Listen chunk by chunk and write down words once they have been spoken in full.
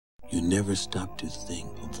You never stop to think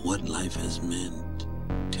of what life has meant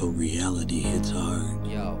till reality hits hard.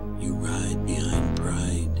 You ride behind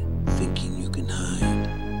pride, thinking you can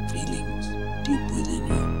hide feelings deep within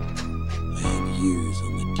you. I had years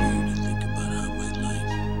on the tear to think about how my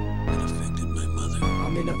life had affected my mother.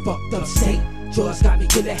 I'm in a fucked up state, drugs got me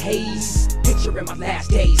in a haze. Picturing my last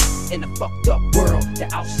days in a fucked up world. The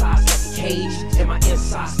outside's like a cage, and my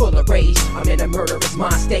inside's full of rage. I'm in a murderous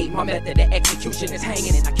mind state, my method of execution is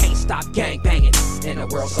hanging, and I can't stop gang banging. In a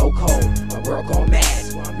world so cold, a world gone mad,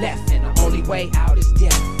 so I'm left, and the only way out is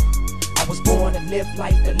death. I was born to live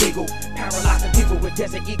life illegal, paralyzing people with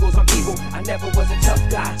desert eagles. I'm evil. I never was a tough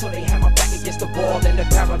guy till they had my back against the wall and the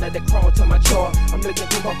barrel of the chrome to my jaw. I'm looking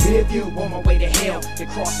through my rear view on my way to hell. The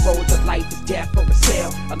crossroads of life is death or a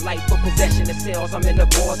sale, a life for possession of sales. I'm in the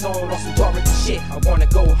war zone on some Dorothy shit. I wanna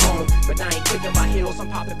go home, but I ain't clicking my heels. I'm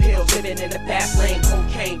popping pills, living in the fast lane.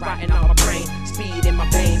 Cocaine rotting out my brain, speed in my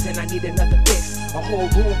veins, and I need another fix. A whole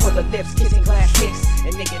room full of lips, kissing glass kicks,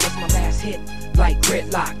 and nigga, this my last hit. Like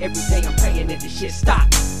gridlock, every day I'm praying that this shit stop,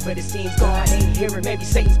 but it seems God ain't hearing. Maybe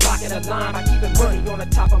Satan's blocking the line. I keep it money on the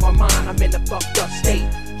top of my mind. I'm in a fucked up state,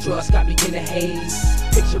 drugs got me in a haze.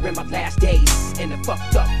 Picturing my last days in a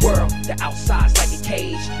fucked up world. The outside's like a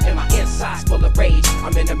cage, and my inside's full of rage.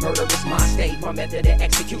 I'm in a murderous mind state, my method of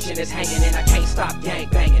execution is hanging, and I can't stop gang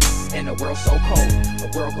banging. And the world's so cold,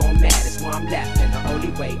 the world gone mad, is where I'm left, and the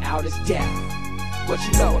only way out is death. What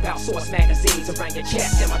you know about source magazines around your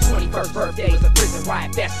chest? And my 21st birthday was a prison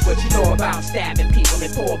riot vest. What you know about stabbing people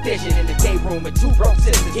in poor vision in the day room with two broke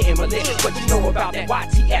sisters getting malicious? What you know about that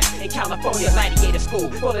YTF in California gladiator school,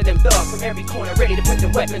 full of them thugs from every corner ready to put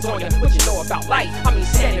them weapons on you? What you know about life? I mean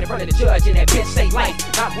standing in front of the judge and that bitch say life,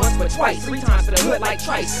 not once but twice, 3 times for the hood like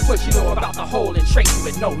Trice. What you know about the hole in Tracy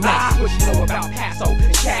with no knife? What you know about Paso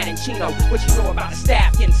and Chad and Chino? What you know about the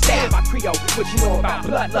staff getting stabbed by Creole? What you know about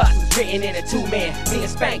bloodlust was written in a 2-man? Me and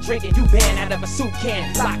Spank drinking, you banned out of a soup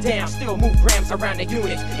can. Locked down, still move grams around the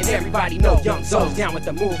unit. And everybody know Young Zoe's down with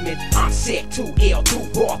the movement. I'm sick, too ill, too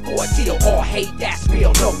raw for a deal. All hate, that's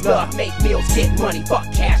real, no love. Make meals, get money, fuck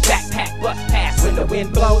cash. Backpack, bus pass. When the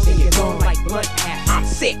wind blows and you're gone like blunt ash. I'm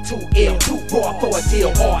sick, too ill, too raw for a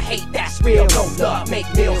deal. All hate, that's real, no love. Make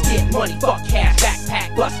meals, get money, fuck cash.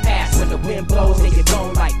 Backpack, bus pass. When the wind blows and you're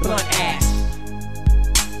gone like blunt ash.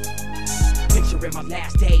 Picturing my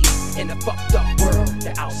last days in a fucked up world.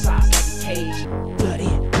 The outside's like a cage. Blood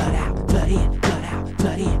in, blood out, blood in, blood out,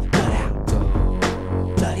 blood in, blood out.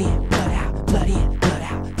 Blood in, blood out, blood in, blood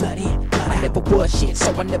out, blood in, blood out. I never was shit,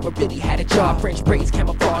 so I never really had a job. French braids,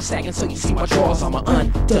 camouflage sagging, so you see my drawers. I'm an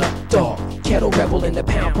underdog, kettle rebel in the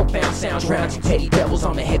pound, profound sounds round you petty devils.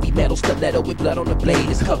 On a heavy metal stiletto with blood on the blade.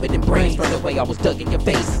 It's covered in brains from the way I was dug in your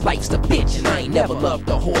face. Life's the bitch, and I ain't never loved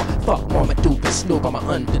a whore. Fuck Mama Dupe and Snoop, I'm an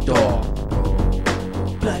underdog.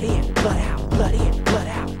 Blood in, blood out, blood in, blood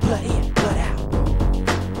out, blood in, blood out.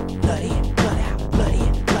 Blood in, blood out, blood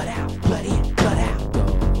in, blood out, blood in, blood out.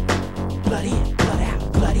 Blood in, blood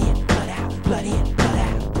out, blood in, blood out, blood in, blood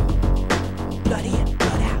out. Blood in,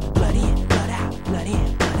 blood out, blood in, blood out, blood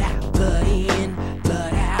in, blood out. Blood in,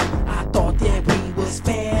 blood out. I thought that we was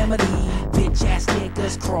family. Bitch ass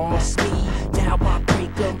niggas cross me. Now I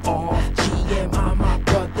break them off. GM, my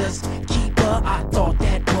brother's keeper. I thought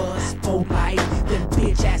that was for life. Them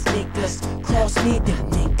bitch ass niggas cross me,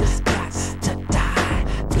 them niggas got to die.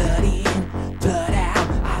 Blood in, blood out.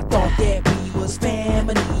 I thought that we was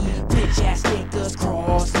family. Bitch ass niggas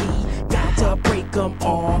cross me, got to break them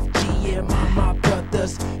off. GM, my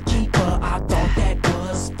brother's keeper. I thought that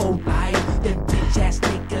was for life. Them bitch ass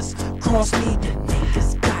niggas cross me, them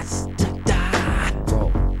niggas got to die.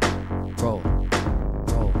 Roll, roll.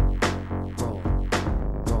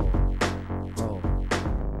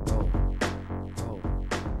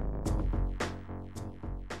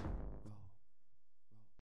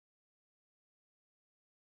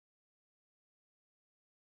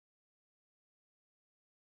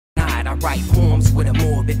 I write poems with a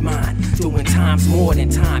morbid mind, doing times more than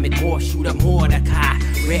time. It horseshoe to Mordecai.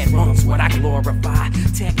 Red rum's what I glorify.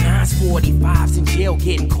 Tech 9s, 45s in jail,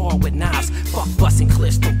 getting caught with knives. Fuck busting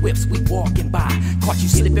cliffs from whips, we walking by. Caught you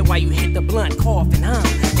slipping while you hit the blunt, coughing,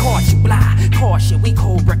 Caught you blind, caution, we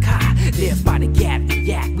Cobra Kai. Live by the gap, we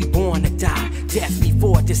yak, we born to die. Death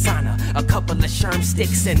before dishonor, a couple of sherm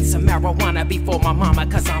sticks and some marijuana before my mama.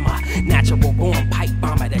 Cause I'm a natural born pipe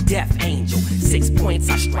bomber, the death angel. 6 points,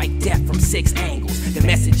 I strike death from 6 angles. The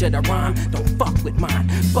message of the rhyme, don't fuck with mine.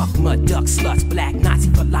 Fuck mud duck sluts, black Nazi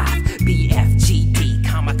for life. BFGD,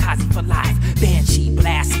 kamikaze for life. Banshee,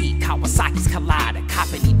 blast heat, Kawasaki's collide. A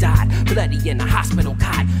cop and he died, bloody in a hospital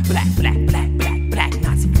cot. Black, black, black, black, black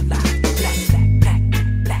Nazi for life. Black, black,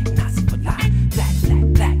 black, black Nazi for life. Black,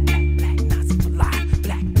 black, black, black.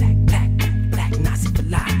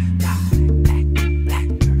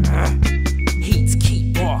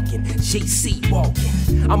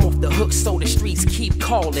 crook, so the streets keep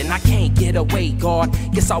calling. I can't get away, God.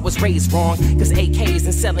 Guess I was raised wrong, cause AKs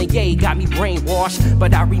and selling yay got me brainwashed.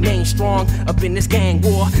 But I remain strong up in this gang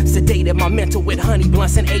war. Sedated my mental with honey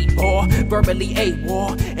blunts and 8-ball. Verbally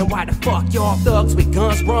AWOL. And why the fuck y'all thugs with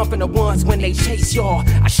guns run from the ones when they chase y'all?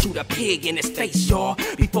 I shoot a pig in his face, y'all,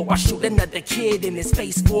 before I shoot another kid in his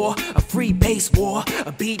face for a free base war,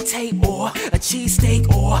 a beat tape or a cheesesteak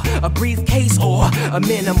or a briefcase or a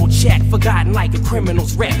minimal check. Forgotten like a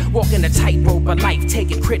criminal's rep. Walking a tightrope of life,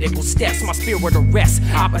 taking critical steps. My spirit arrests,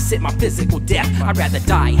 opposite my physical death. I'd rather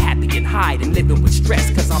die happy and high than living with stress.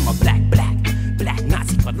 Cause I'm a black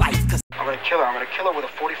Nazi for life. Cause I'm gonna kill her with a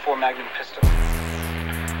 44 Magnum pistol. I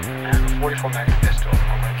have a 44 Magnum pistol.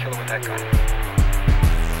 I'm gonna kill her with that gun.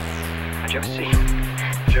 Did you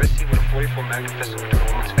ever see what a 44 Magnum pistol would do to a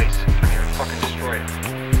woman's face? I mean, it would fucking destroy it.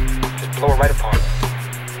 Just blow her right apart.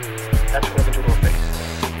 That's what it would do to her face.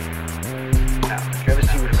 Now, did you ever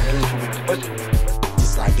see what it would do to a woman's pussy?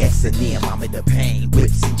 Just like S&M, I'm in the pain.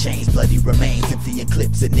 Whips and chains, bloody remains, emptying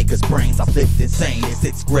clips in niggas' brains. I flipped insane in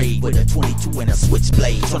 6th grade with a 22 and a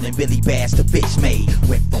switchblade, turning Billy Bash to bitch made.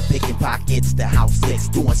 Went from picking pockets to house six,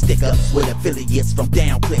 doing stick-ups with affiliates from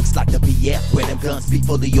down clicks like the BF, where them guns be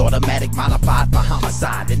fully automatic, modified for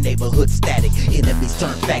homicide. The neighborhood static, enemies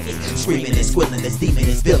turn faggot, screaming and squilling. This demon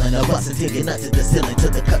is feeling a bust until your nuts at the ceiling,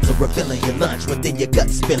 till the cuts are revealing your lunch within your gut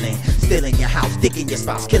spilling, stealing your house, digging your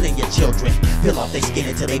spouse, killing your children. Peel off their skin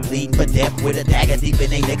until they bleed for death, with a dagger deep in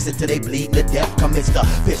their necks until they bleed to death. Commence the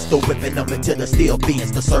pistol whipping them until the steel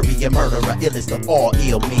bends. The Serbian murderer, illest of all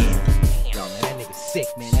ill men. yo, man, that nigga sick,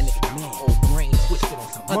 man. That nigga, man, whole brain twisted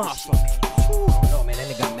on some other shit, man. I don't know, man. That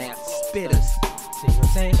nigga got mad spitters. See what I'm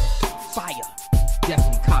saying? Fire.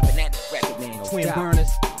 Definitely copping that record, man. No Twin doubt. Burners.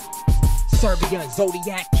 Serbia and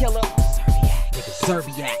Zodiac killer. Zerbiak. Nigga,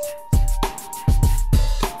 Zerbiak.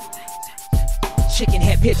 Chicken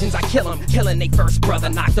head pigeons, I kill them. Killing they first brother,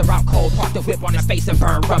 knocked her out cold. Parked the whip on his face and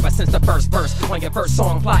burned rubber since the first verse. On your first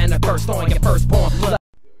song, plotting the first on your firstborn.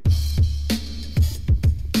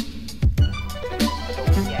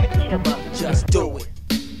 Just do it.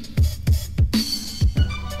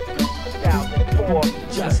 2004.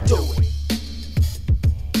 Just do it.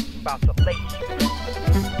 About to lace you.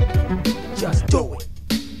 Just do it.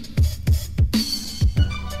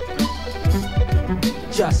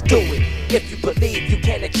 Just do it. If you believe you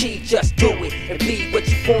can achieve, just do it. And be what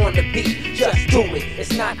you're born to be, just do it.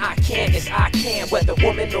 It's not I can, it's I can. Whether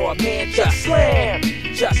woman or a man, just slam.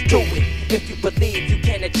 Just do it. If you believe you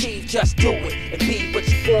can achieve, just do it. And be what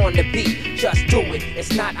you're born to be, just do it.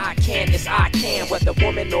 It's not I can, it's I can. Whether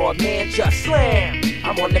woman or a man, just slam.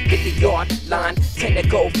 I'm on the 50-yard line, 10 to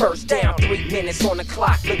go, first down. 3 minutes on the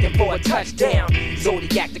clock, looking for a touchdown.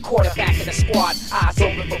 Zodiac, the quarterback of the squad. Eyes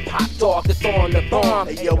open for Pop Dog to throw on the bomb.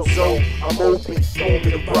 Hey yo, Zo, I'm open, throw me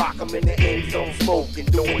the rock. I'm in the end zone smoking,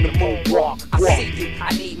 doing the moonwalk. I see you,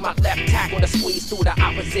 I need my left tackle to squeeze through the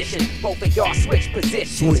opposition. Both of y'all switch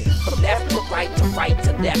positions. From left to right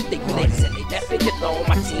to left, they blitz and they left it alone.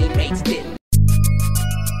 My teammates didn't.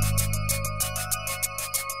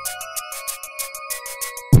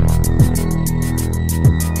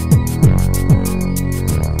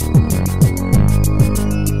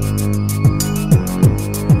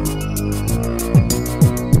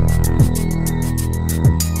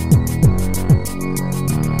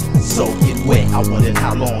 I wondered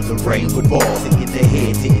how long the rain would fall. Sick in the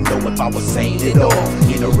head, didn't know if I was sane at all.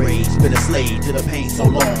 In a rage, been a slave to the pain so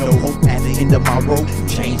long. No hope at the end of my road,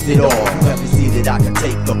 changed it all. Whoever see that I could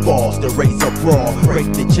take the balls, the race up raw, break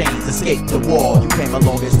the chains, escape the wall. You came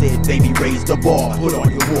along and said, baby, raise the bar. Put on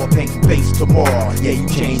your war paint face tomorrow. Yeah, you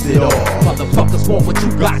changed it all. Motherfuckers want what you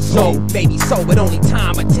got, so maybe so, but only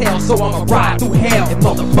time will tell. So I'ma ride through hell. And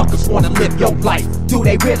motherfuckers wanna live your life. Do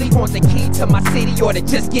they really want the key to my city or to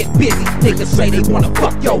just get busy? Niggas say they wanna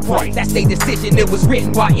fuck your wife. That's their decision. It was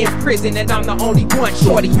written while in prison, and I'm the only one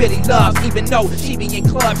shorty really loves. Even though she be in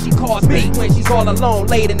clubs, she calls me when she's all alone,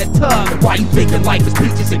 laid in the tub. And why you thinking life is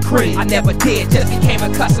peaches and cream? I never did, just became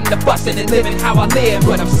accustomed to busting and living how I live.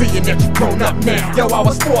 But I'm seeing that you grown up now. Yo, I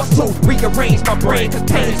was forced to rearrange my brain, cause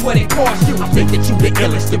pain's what it cost you. I think that you the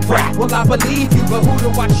illest in rap. Well, I believe you, but who do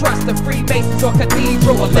I trust? The Freemasons or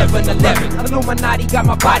Cathedral 1111? Illuminati got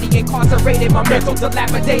my body incarcerated, my mental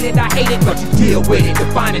dilapidated. I hate it, but you deal with it.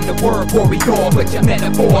 Defining the word warrior, but your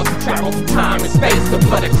metaphors travel through time and space. The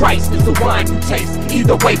blood of Christ is the wine you taste.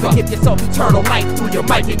 Either way, give yourself eternal life through your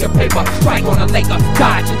mic and your paper. Strike on a Laker,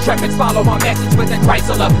 dodge and trepids. Follow my message with a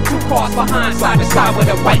Chrysler. 2 cars behind, side to side with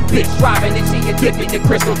a white bitch driving, and she addicted to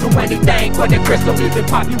crystal. Do anything for the crystal, even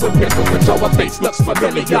pop you with pistols. But your face looks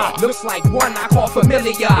familiar. Looks like one I call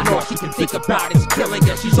familiar. And all she can think about is killing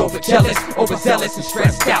her. She's overjealous, overzealous. hopeless and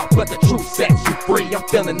stressed out, but the truth sets you free. I'm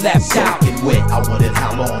feeling left out. Soaking wet, I wondered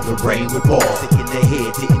how long the rain would fall. Sick in the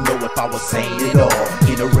head, didn't know if I was sane at all.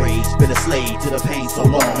 In a rage, been a slave to the pain so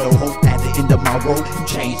long. No hope at the end of my road, you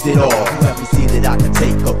changed it all. You helped me see that I can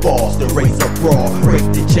take a fall, still raise a brawl, break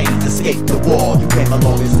the chains, escape the wall. You came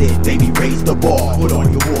along and said, baby, raise the bar, put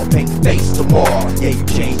on your war paint, face tomorrow. Yeah, you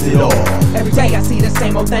changed it all. Every day I see the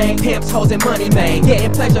same old thing, pimps, hoes, and money, man.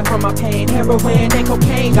 Getting pleasure from my pain, heroin and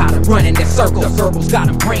cocaine. Got 'em running in circles, the verbals got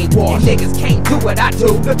 'em brainwashed. And niggas can't do what I do,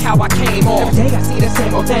 look how I came off. Every day I see the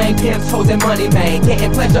same old thing, pimps, hoes, and money, man.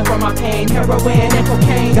 Getting pleasure from my pain, heroin and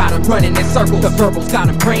cocaine. Got 'em running in circles, the verbals got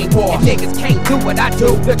 'em brainwashed. And niggas can't do what I do,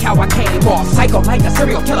 look how I came off. Psycho like a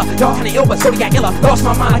serial killer, y'all kinda ill but Zodiac iller. Lost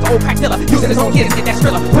my mind like an old crack dealer, using his own kids to get that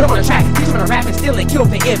thriller. Put him on a track, teach him how to rap and steal and kill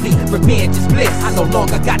for envy. Revenge is bliss, I no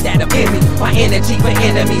longer got that up in me. My energy for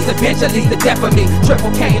enemies, eventually the death of me.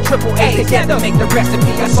 Triple K and Triple A together make the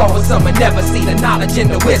recipe. I saw what some would never see, the knowledge and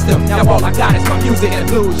the wisdom. Now all I got is my music and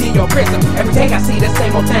blues, G.O. Prism. Every day I see the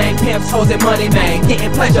same old thing, pimps, hoes, and money, man.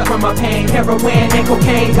 Getting pleasure from my pain, heroin and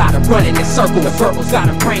cocaine. Got 'em running in circles, the verbals got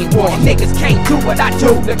 'em brainwashed. And niggas can't do what I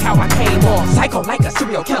do, look how I came off. Psycho like a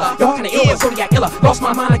serial killer, y'all kinda ill but Zodiac iller. Lost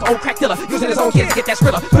my mind like an old crack dealer, using his own kids to get that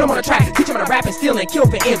thriller. Put him on a track, teach him how to rap and steal and kill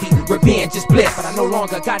for envy. Revenge is bliss, but I no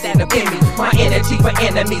longer got that up in me. My energy for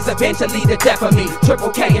enemies, eventually the death of me. Triple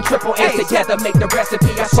K and Triple A together make the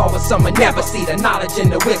recipe. I saw what some would never see, the knowledge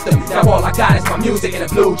and the wisdom. Now all I got is my music and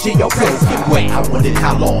the blue G.O. Prism. Soaking wet, I wondered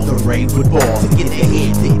how long the rain would fall. Sick in the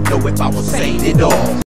head, didn't know if I was sane at all.